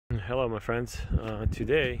Hello my friends.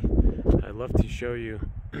 Today I'd love to show you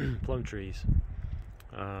plum trees,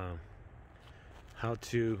 how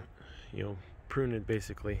to prune it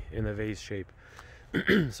basically in a vase shape.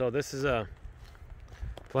 So this is a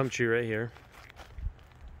plum tree right here.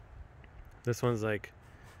 This one's like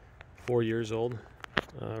 4 years old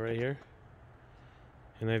right here,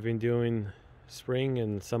 and I've been doing spring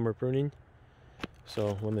and summer pruning.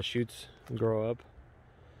 So when the shoots grow up,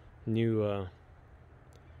 new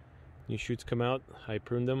shoots come out, I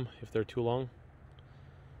prune them if they're too long,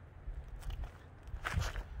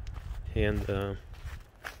 and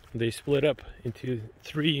they split up into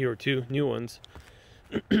 3 or 2 new ones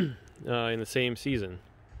in the same season.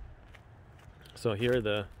 So here are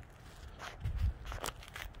the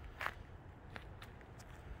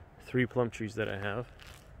 3 plum trees that I have.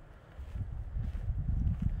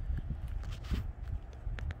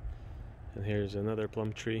 And here's another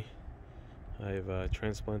plum tree. I've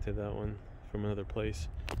transplanted that one from another place,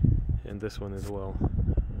 and this one as well.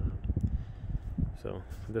 So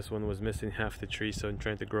this one was missing half the tree, so I'm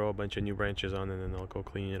trying to grow a bunch of new branches on it, and then I'll go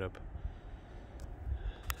clean it up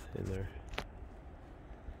in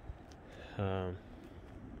there.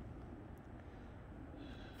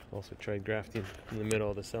 Also tried grafting in the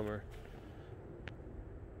middle of the summer,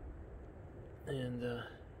 and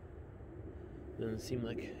doesn't seem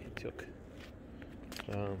like it took.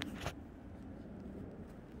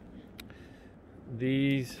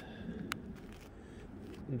 These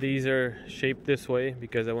are shaped this way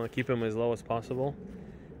because I want to keep them as low as possible,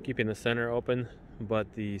 keeping the center open,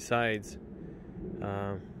 but the sides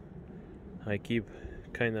I keep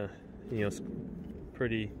kind of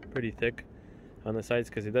pretty thick on the sides,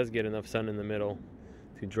 because it does get enough sun in the middle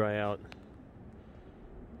to dry out,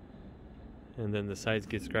 and then the sides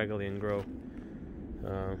get scraggly and grow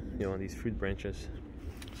on these fruit branches.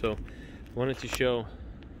 So I wanted to show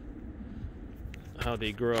how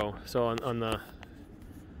they grow. So on the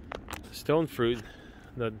stone fruit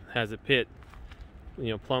that has a pit,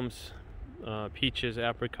 plums, peaches,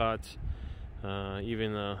 apricots,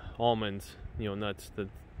 even almonds, nuts that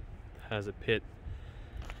has a pit,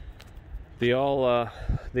 they all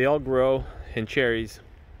grow, and cherries,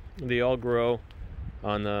 they all grow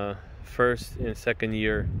on the first and second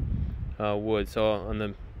year wood. So on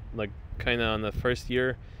the kind of on the first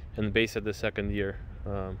year and the base of the second year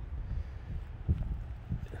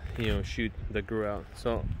shoot that grew out.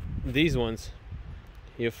 So these ones,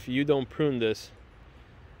 if you don't prune this,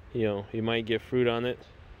 you might get fruit on it,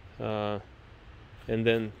 and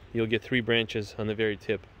then you'll get 3 branches on the very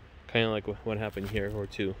tip, kind of like what happened here, or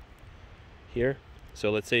 2 here.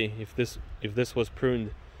 So let's say if this was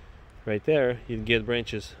pruned right there, you'd get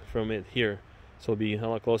branches from it here, so it'll be a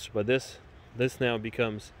lot closer. But this now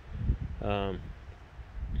becomes kind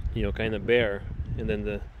of bare, and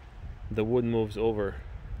then the wood moves over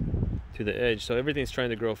to the edge, so everything's trying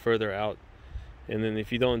to grow further out. And then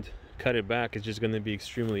if you don't cut it back, it's just going to be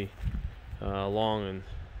extremely long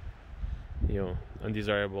and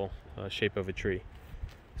undesirable shape of a tree.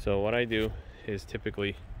 So what I do is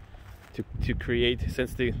typically to create,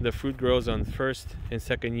 since the fruit grows on first and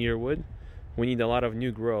second year wood, we need a lot of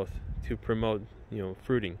new growth to promote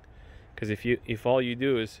fruiting. Because if all you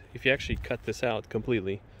do is, if you actually cut this out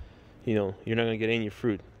completely, you're not going to get any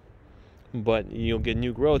fruit, but you'll get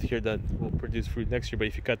new growth here that will produce fruit next year. But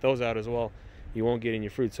if you cut those out as well, you won't get any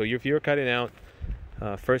fruit. So if you're cutting out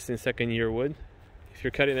first and second year wood, if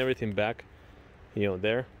you're cutting everything back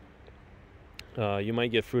there, you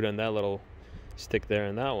might get fruit on that little stick there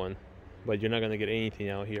and that one, but you're not going to get anything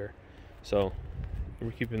out here. So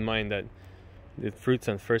keep in mind that the fruit's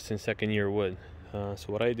on first and second year wood. So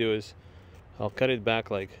what I do is I'll cut it back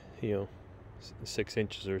like 6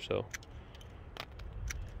 inches or so,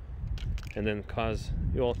 and then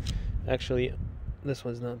actually this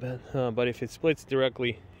one's not bad, but if it splits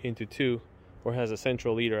directly into 2 or has a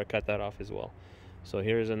central leader, I cut that off as well. So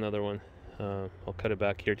here's another one. I'll cut it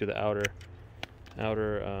back here to the outer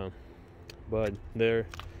bud there,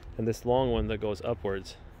 and this long one that goes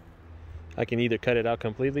upwards, I can either cut it out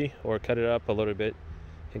completely or cut it up a little bit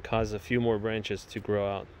and cause a few more branches to grow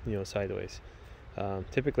out sideways.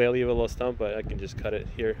 Typically I leave a little stump, but I can just cut it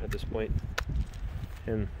here at this point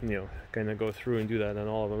and kind of go through and do that on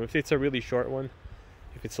all of them. If it's a really short one,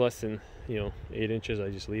 if it's less than 8 inches, I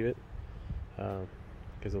just leave it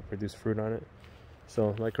because it'll produce fruit on it.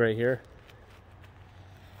 So like right here,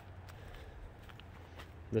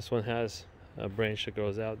 this one has a branch that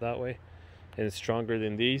goes out that way, and it's stronger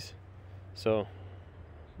than these, so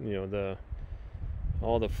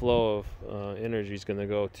all the flow of energy is going to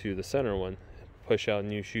go to the center one, push out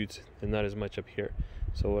new shoots, and not as much up here.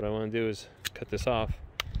 So what I want to do is cut this off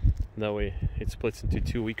and that way it splits into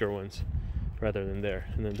 2 weaker ones rather than there.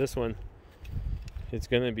 And then this one, it's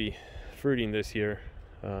gonna be fruiting this year.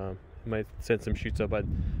 Might send some shoots up, but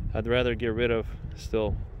I'd rather get rid of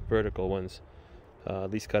still vertical ones, at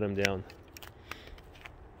least cut them down,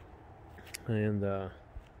 and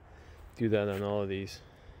do that on all of these.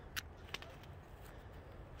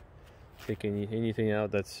 Take anything out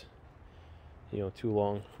that's, you know, too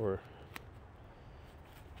long. Or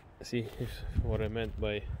see what I meant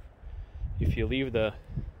by, if you leave the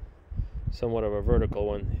somewhat of a vertical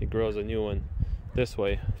one, it grows a new one this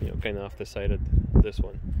way, you know, kind of off the side of this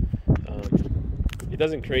one. It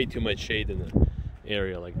doesn't create too much shade in the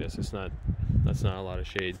area like this. That's not a lot of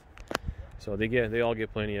shade, so they all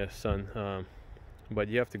get plenty of sun. But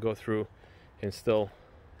you have to go through and still,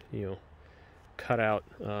 you know, cut out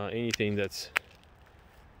anything that's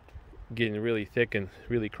getting really thick and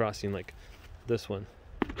really crossing, like this one.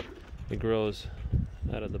 It grows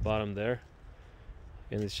out of the bottom there,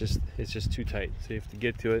 and it's just too tight. So you have to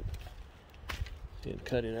get to it and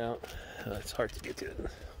cut it out. It's hard to get to it.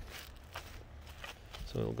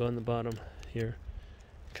 So it'll go on the bottom here,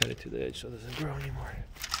 cut it to the edge so it doesn't grow anymore.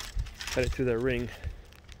 Cut it to the ring.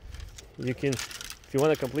 You can, if you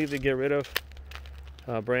want to completely get rid of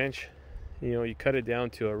a branch, you know, you cut it down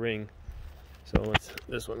to a ring. So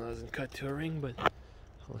this one doesn't cut to a ring, but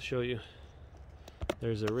I'll show you.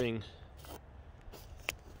 There's a ring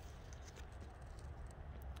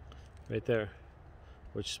right there,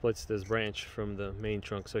 which splits this branch from the main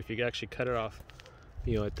trunk. So if you actually cut it off,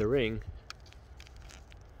 you know, at the ring,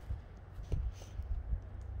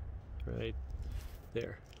 right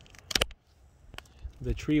there,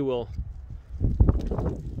 the tree will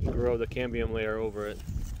grow the cambium layer over it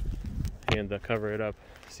and cover it up.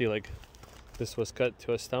 See, like this was cut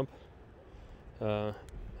to a stump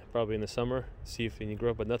probably in the summer, see if any grew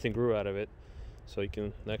up, but nothing grew out of it, so you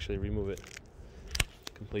can actually remove it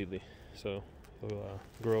completely. So it'll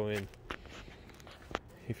grow in.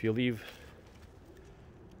 If you leave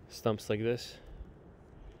stumps like this,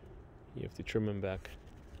 you have to trim them back,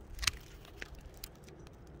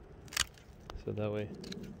 so that way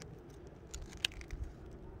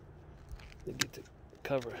they get to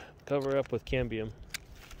cover up with cambium.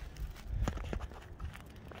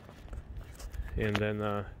 And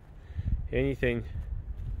then anything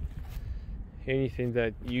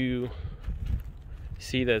that you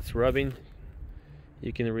see that's rubbing,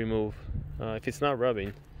 you can remove. If it's not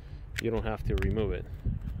rubbing, you don't have to remove it.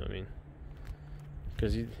 I mean,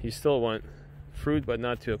 because you still want fruit, but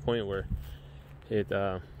not to a point where it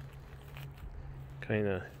kind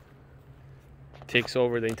of takes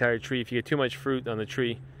over the entire tree. If you get too much fruit on the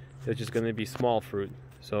tree, it's just going to be small fruit.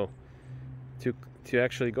 So to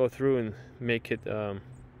actually go through and make it you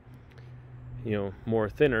know, more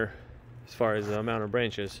thinner as far as the amount of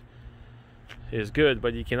branches is good,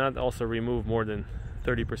 but you cannot also remove more than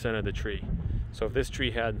 30% of the tree. So if this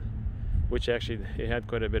tree had, which actually it had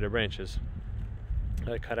quite a bit of branches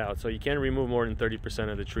cut out, so you can't remove more than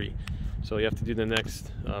 30% of the tree. So you have to do the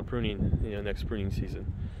next pruning, you know, next pruning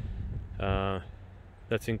season.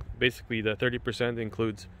 That's basically the 30%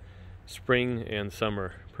 includes spring and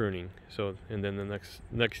summer pruning. So, and then the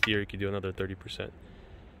next year you could do another 30%.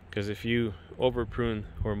 Because if you over prune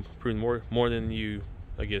or prune more than you,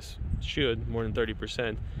 I guess, should, more than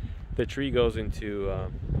 30%, the tree goes into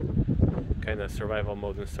kind of survival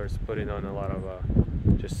mode and starts putting on a lot of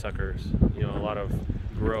just suckers, you know, a lot of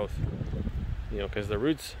growth, you know, because the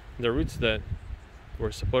roots that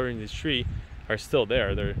were supporting this tree are still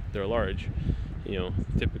there. They're large, you know,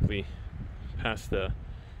 typically past the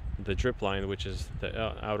drip line, which is the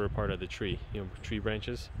outer part of the tree, you know, tree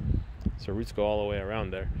branches. So roots go all the way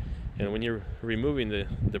around there, and when you're removing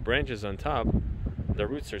the branches on top, the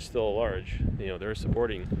roots are still large, you know, they're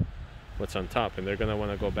supporting what's on top, and they're going to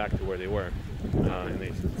want to go back to where they were, and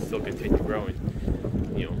they still continue growing,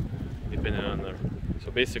 you know, depending on the,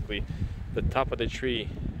 so basically the top of the tree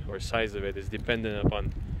or size of it is dependent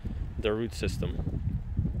upon the root system.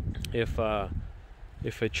 If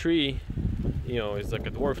a tree, you know, is like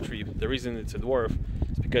a dwarf tree, the reason it's a dwarf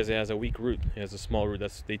is because it has a weak root. It has a small root.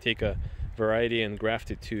 They take a variety and graft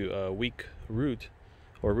it to a weak root,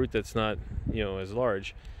 or root that's not, you know, as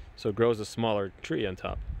large, so it grows a smaller tree on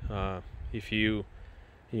top. If you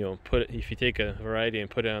take a variety and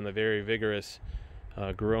put it on a very vigorous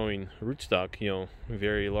growing rootstock, you know,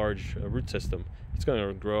 very large root system, it's going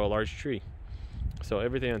to grow a large tree. So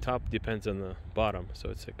everything on top depends on the bottom. So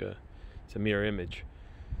it's like it's a mirror image.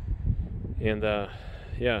 And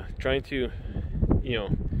yeah, trying to, you know,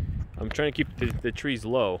 I'm trying to keep the trees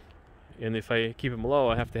low, and if I keep them low,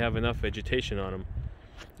 I have to have enough vegetation on them,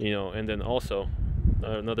 you know, and then also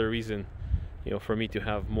another reason, for me to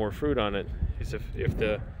have more fruit on it is if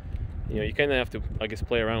the, you kind of have to, I guess,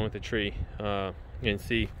 play around with the tree and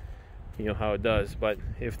see, how it does. But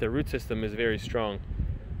if the root system is very strong,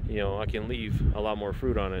 I can leave a lot more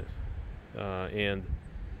fruit on it and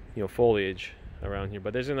foliage around here.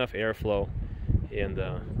 But there's enough airflow and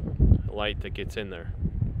light that gets in there.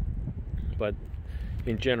 But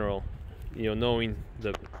in general, knowing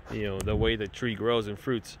the way the tree grows and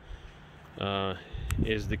fruits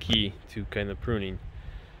is the key to kind of pruning,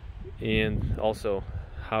 and also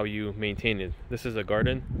how you maintain it. This is a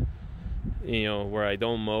garden, where I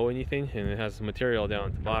don't mow anything, and it has material down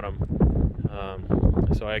at the bottom,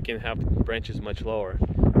 so I can have branches much lower.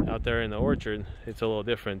 Out there in the orchard, it's a little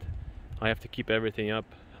different. I have to keep everything up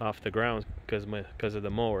off the ground because of the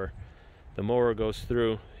mower. The mower goes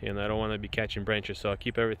through, and I don't want to be catching branches, so I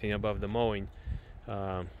keep everything above the mowing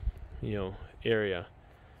area,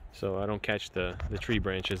 so I don't catch the tree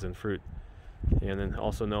branches and fruit. And then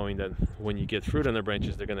also knowing that when you get fruit on the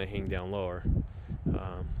branches, they're going to hang down lower.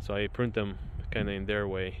 So I prune them kind of in their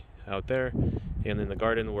way out there, and in the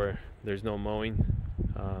garden where there's no mowing,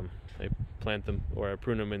 I plant them, or I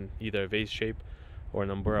prune them in either a vase shape or an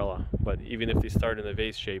umbrella. But even if they start in a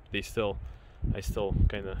vase shape, I still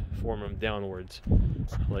kind of form them downwards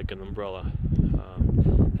like an umbrella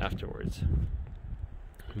afterwards.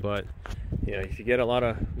 But if you get a lot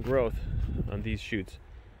of growth on these shoots,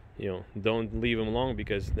 don't leave them long,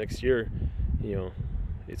 because next year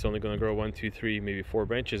it's only going to grow 1, 2, 3, maybe 4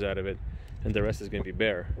 branches out of it, and the rest is going to be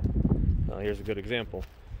bare. Here's a good example.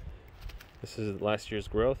 This is last year's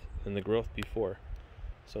growth and the growth before.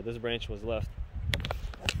 So this branch was left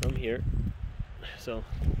from here. So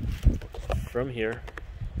from here,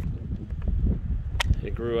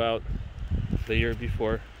 it grew out the year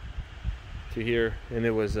before to here, and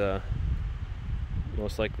it was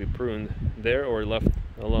most likely pruned there or left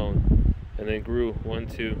alone, and then grew 1,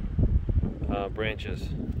 2 branches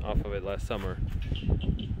off of it last summer.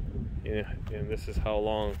 And this is how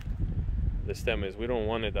long the stem is. We don't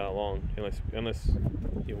want it that long unless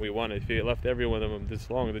we want it. If you left every one of them this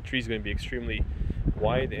long, the tree's going to be extremely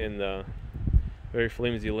wide and very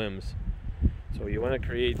flimsy limbs. So you want to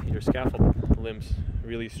create your scaffold limbs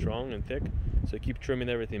really strong and thick, so keep trimming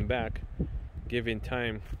everything back, giving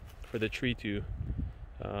time for the tree to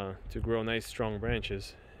grow nice strong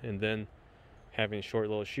branches, and then having short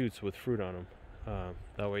little shoots with fruit on them.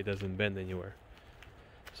 That way it doesn't bend anywhere.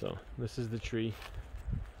 So this is the tree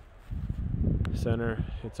center.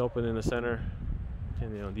 It's open in the center,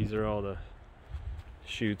 and these are all the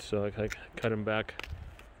shoots. So I cut them back,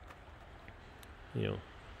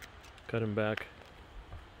 cut them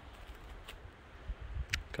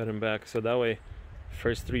back, so that way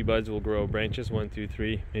first 3 buds will grow branches, 1, 2,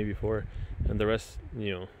 3, maybe 4, and the rest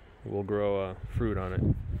will grow fruit on it.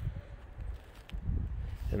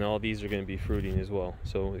 And all these are going to be fruiting as well.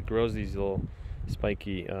 So it grows these little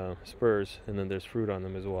spiky spurs, and then there's fruit on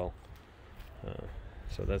them as well.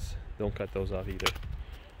 So don't cut those off either.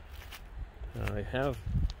 I have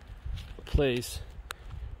a place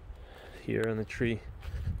here on the tree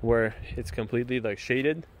where it's completely like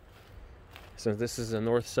shaded. So this is the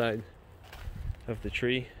north side of the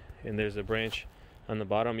tree, and there's a branch on the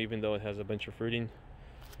bottom, even though it has a bunch of fruiting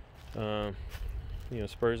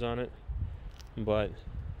spurs on it. But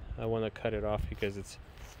I want to cut it off because it's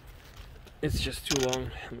just too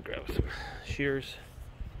long. Let me grab some shears.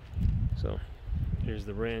 So here's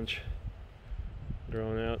the branch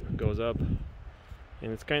growing out, goes up, and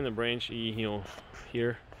it's kind of branchy,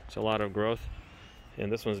 here it's a lot of growth,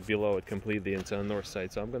 and this one's below it completely, and it's on the north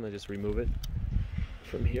side. So I'm gonna just remove it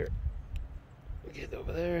from here, get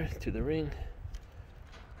over there to the ring.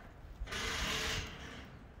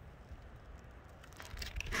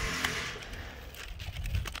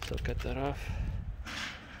 So cut that off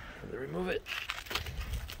and then remove it.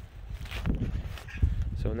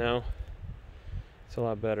 So now it's a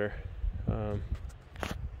lot better.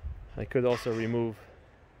 I could also remove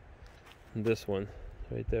this one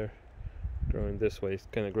right there, growing this way. It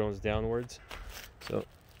kind of grows downwards, so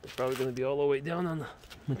it's probably going to be all the way down on the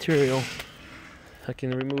material. I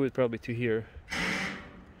can remove it probably to here,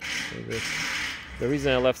 like this. The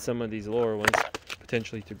reason I left some of these lower ones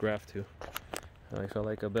potentially to graft to, I felt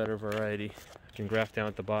like a better variety. I can graft down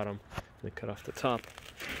at the bottom and then cut off the top.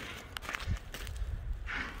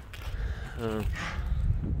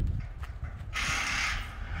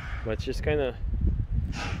 But just kind of,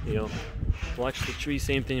 watch the tree.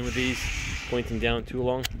 Same thing with these, pointing down too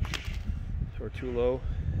long or too low,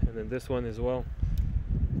 and then this one as well,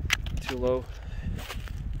 too low,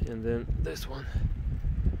 and then this one,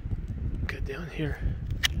 cut down here.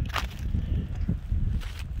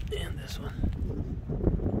 this one.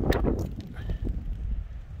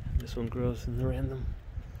 This one grows in a random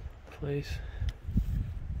place.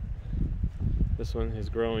 This one is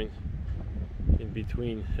growing in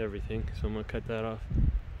between everything, so I'm gonna cut that off.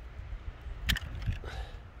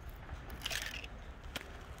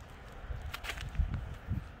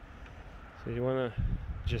 So you wanna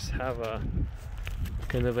just have a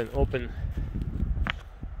kind of an open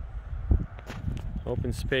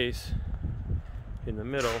space in the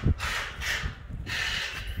middle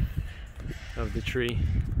of the tree.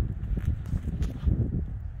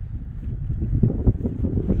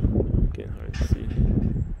 Getting hard to see.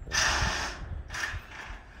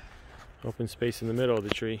 Open space in the middle of the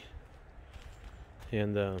tree,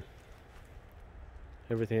 and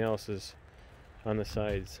everything else is on the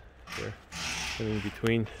sides here. And in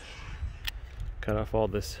between, cut off all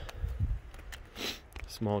this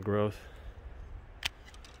small growth.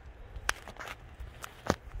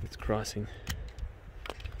 It's crossing.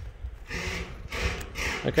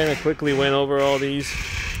 I kind of quickly went over all these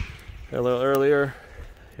a little earlier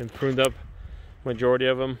and pruned up majority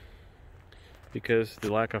of them because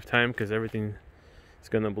the lack of time, because everything is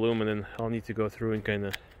going to bloom, and then I'll need to go through and kind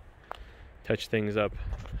of touch things up.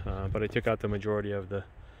 But I took out the majority of the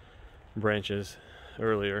branches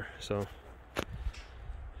earlier, so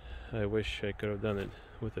I wish I could have done it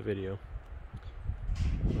with a video.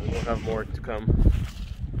 We'll have more to come,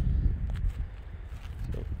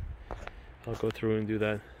 so I'll go through and do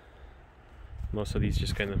that. Most of these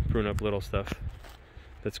just kind of prune up little stuff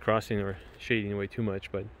that's crossing or shading way too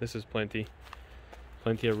much, but this is plenty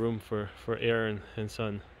of room for air and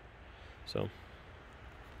sun. So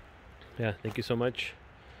yeah, thank you so much,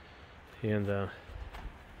 and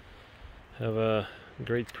have a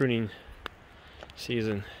great pruning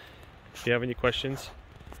season. If you have any questions,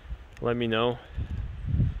 let me know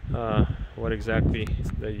what exactly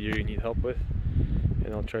that you need help with,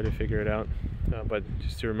 and I'll try to figure it out. But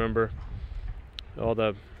just to remember, all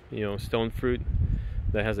the stone fruit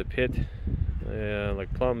that has a pit,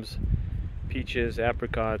 like plums, peaches,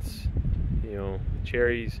 apricots,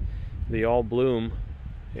 cherries, they all bloom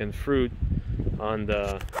and fruit on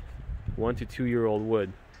the 1 to 2 year old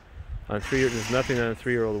wood. On 3 years, there's nothing on a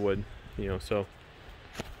 3-year-old wood, so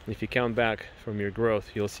if you count back from your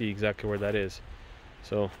growth, you'll see exactly where that is.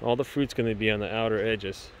 So all the fruit's going to be on the outer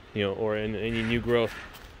edges, or in any new growth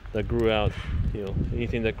that grew out,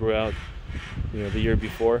 anything that grew out, the year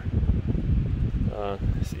before,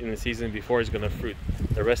 in the season before, is going to fruit.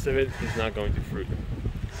 The rest of it is not going to fruit.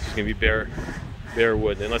 It's just going to be bare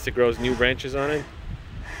wood, unless it grows new branches on it,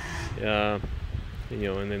 and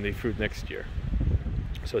then they fruit next year.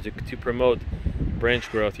 So to promote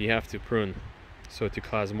branch growth, you have to prune, so to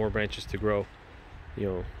cause more branches to grow,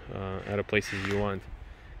 out of places you want.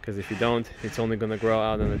 Because if you don't, it's only going to grow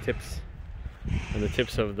out on the tips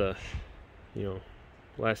of the,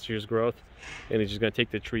 last year's growth, and it's just going to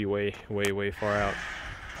take the tree way far out,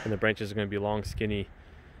 and the branches are going to be long, skinny,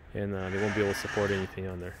 and they won't be able to support anything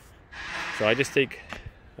on there. So I just take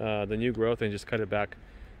the new growth and just cut it back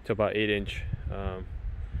to about 8-inch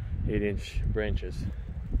branches.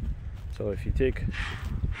 So if you take,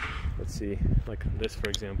 let's see, like this for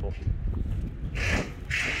example,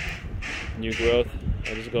 new growth,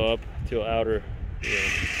 I just go up to outer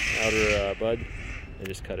bud and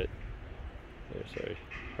just cut it. There, sorry,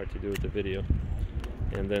 hard to do with the video.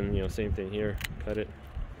 And then same thing here, cut it.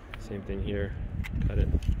 Same thing here, cut it.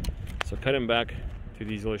 So cut them back to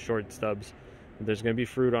these little short stubs. There's going to be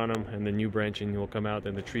fruit on them, and the new branching will come out,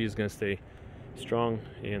 and the tree is going to stay strong,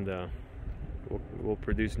 and we'll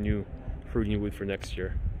produce new fruiting wood for next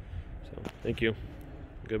year. So thank you.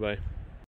 Goodbye.